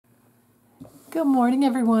Good morning,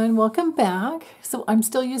 everyone. Welcome back. So I'm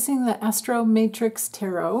still using the Astro Matrix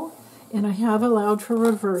Tarot, and I have allowed for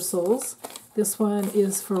reversals. This one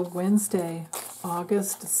is for Wednesday,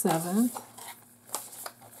 August 7th.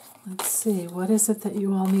 Let's see, what is it that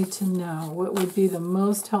you all need to know? What would be the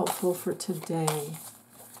most helpful for today?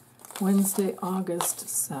 Wednesday, August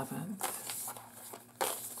 7th.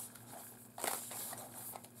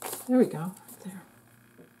 There we go, there.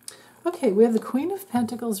 Okay, we have the Queen of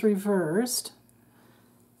Pentacles reversed.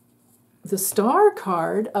 The Star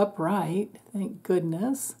card upright, thank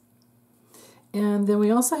goodness. And then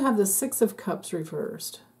we also have the Six of Cups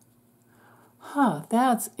reversed. Huh,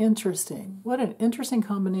 that's interesting. What an interesting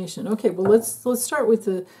combination. Okay, well let's start with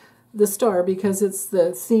the Star because it's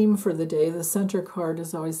the theme for the day. The center card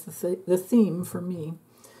is always the theme for me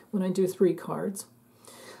when I do 3 cards.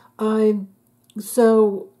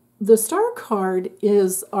 So the Star card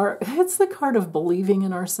is it's the card of believing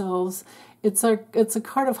in ourselves. It's a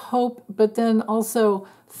card of hope, but then also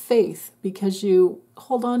faith, because you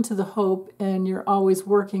hold on to the hope and you're always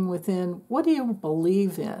working within what do you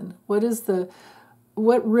believe in?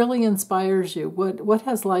 What really inspires you? What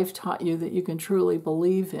has life taught you that you can truly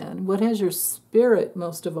believe in? What has your spirit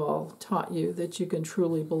most of all taught you that you can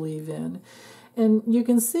truly believe in? And you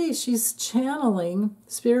can see she's channeling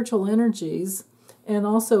spiritual energies and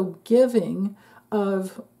also giving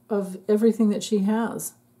of everything that she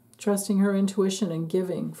has. Trusting her intuition and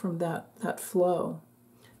giving from that flow.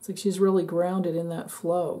 It's like she's really grounded in that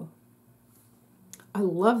flow. I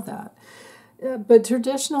love that. But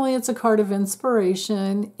traditionally, it's a card of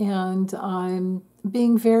inspiration, and I'm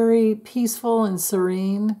being very peaceful and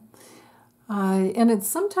serene. And it's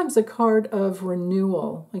sometimes a card of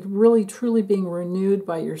renewal, like really truly being renewed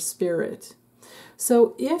by your spirit.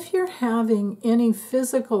 So if you're having any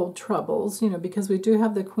physical troubles, because we do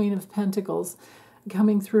have the Queen of Pentacles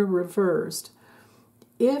coming through reversed.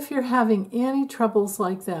 If you're having any troubles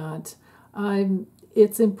like that,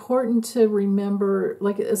 it's important to remember,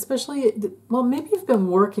 like especially, well, maybe you've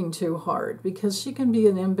been working too hard, because she can be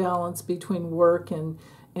an imbalance between work and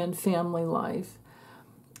family life.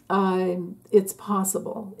 It's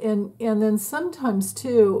possible. And then sometimes,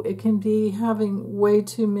 too, it can be having way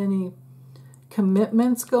too many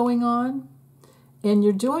commitments going on. And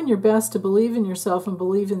you're doing your best to believe in yourself and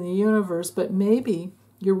believe in the universe, but maybe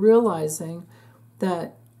you're realizing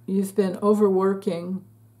that you've been overworking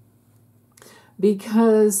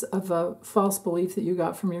because of a false belief that you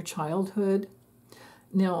got from your childhood.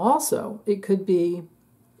 Now also, it could be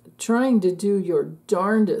trying to do your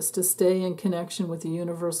darndest to stay in connection with the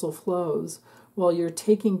universal flows while you're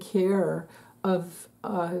taking care of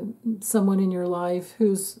someone in your life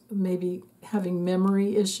who's maybe having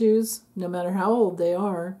memory issues, no matter how old they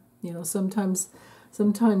are. Sometimes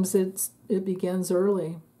it begins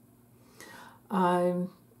early.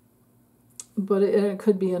 But it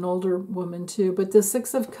could be an older woman too. But the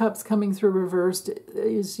Six of Cups coming through reversed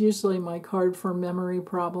is usually my card for memory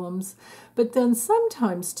problems. But then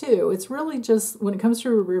sometimes too, it's really just, when it comes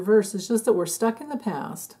through reverse, it's just that we're stuck in the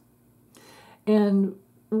past. And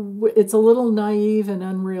it's a little naive and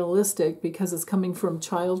unrealistic because it's coming from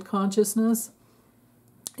child consciousness.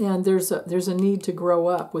 And there's a need to grow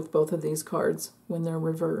up with both of these cards when they're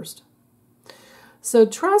reversed. So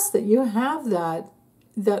trust that you have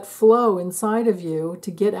that flow inside of you to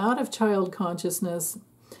get out of child consciousness.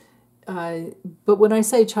 But when I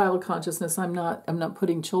say child consciousness, I'm not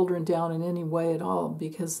putting children down in any way at all,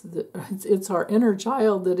 because it's our inner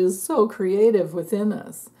child that is so creative within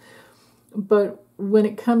us. But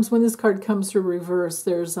when this card comes through reverse,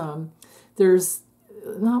 there's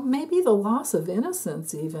maybe the loss of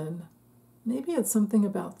innocence even. Maybe it's something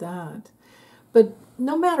about that. But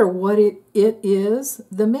no matter what it is,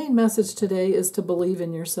 the main message today is to believe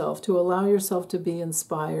in yourself, to allow yourself to be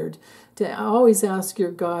inspired, to always ask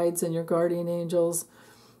your guides and your guardian angels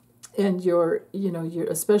and your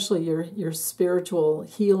especially your spiritual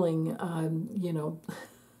healing,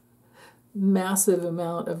 massive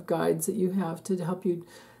amount of guides that you have to help you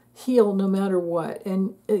heal no matter what.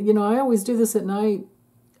 And I always do this at night,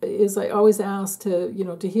 is I always ask to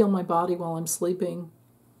heal my body while I'm sleeping,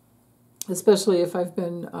 especially if I've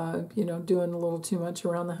been doing a little too much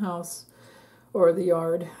around the house or the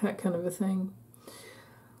yard, that kind of a thing.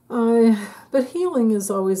 But healing is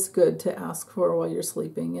always good to ask for while you're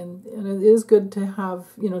sleeping, and it is good to have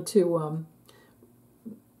to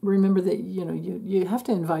remember that you have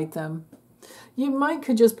to invite them. You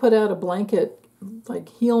could just put out a blanket, like,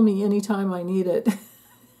 heal me anytime I need it.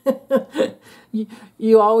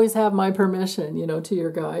 You always have my permission, to your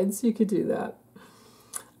guides. You could do that.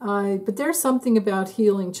 But there's something about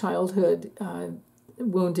healing childhood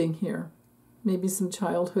wounding here. maybe some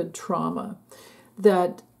childhood trauma,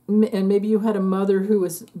 and maybe you had a mother who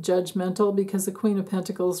was judgmental, because the Queen of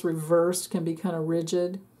Pentacles reversed can be kind of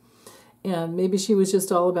rigid, and maybe she was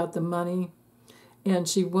just all about the money, and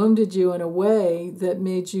she wounded you in a way that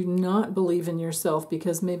made you not believe in yourself,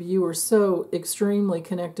 because maybe you were so extremely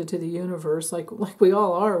connected to the universe, like we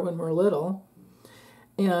all are when we're little.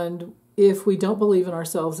 And if we don't believe in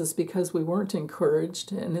ourselves, it's because we weren't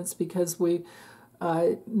encouraged, and it's because we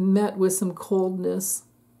met with some coldness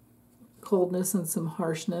and some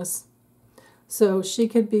harshness. So she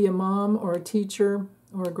could be a mom or a teacher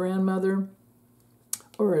or a grandmother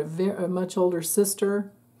or a much older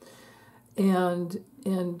sister, and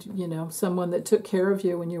you know, someone that took care of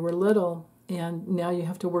you when you were little, and now you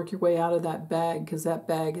have to work your way out of that bag, because that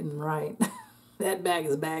bag isn't right. That bag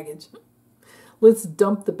is baggage. Let's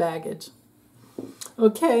dump the baggage.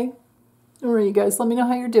 Okay. All right, you guys, let me know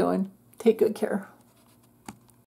how you're doing. Take good care.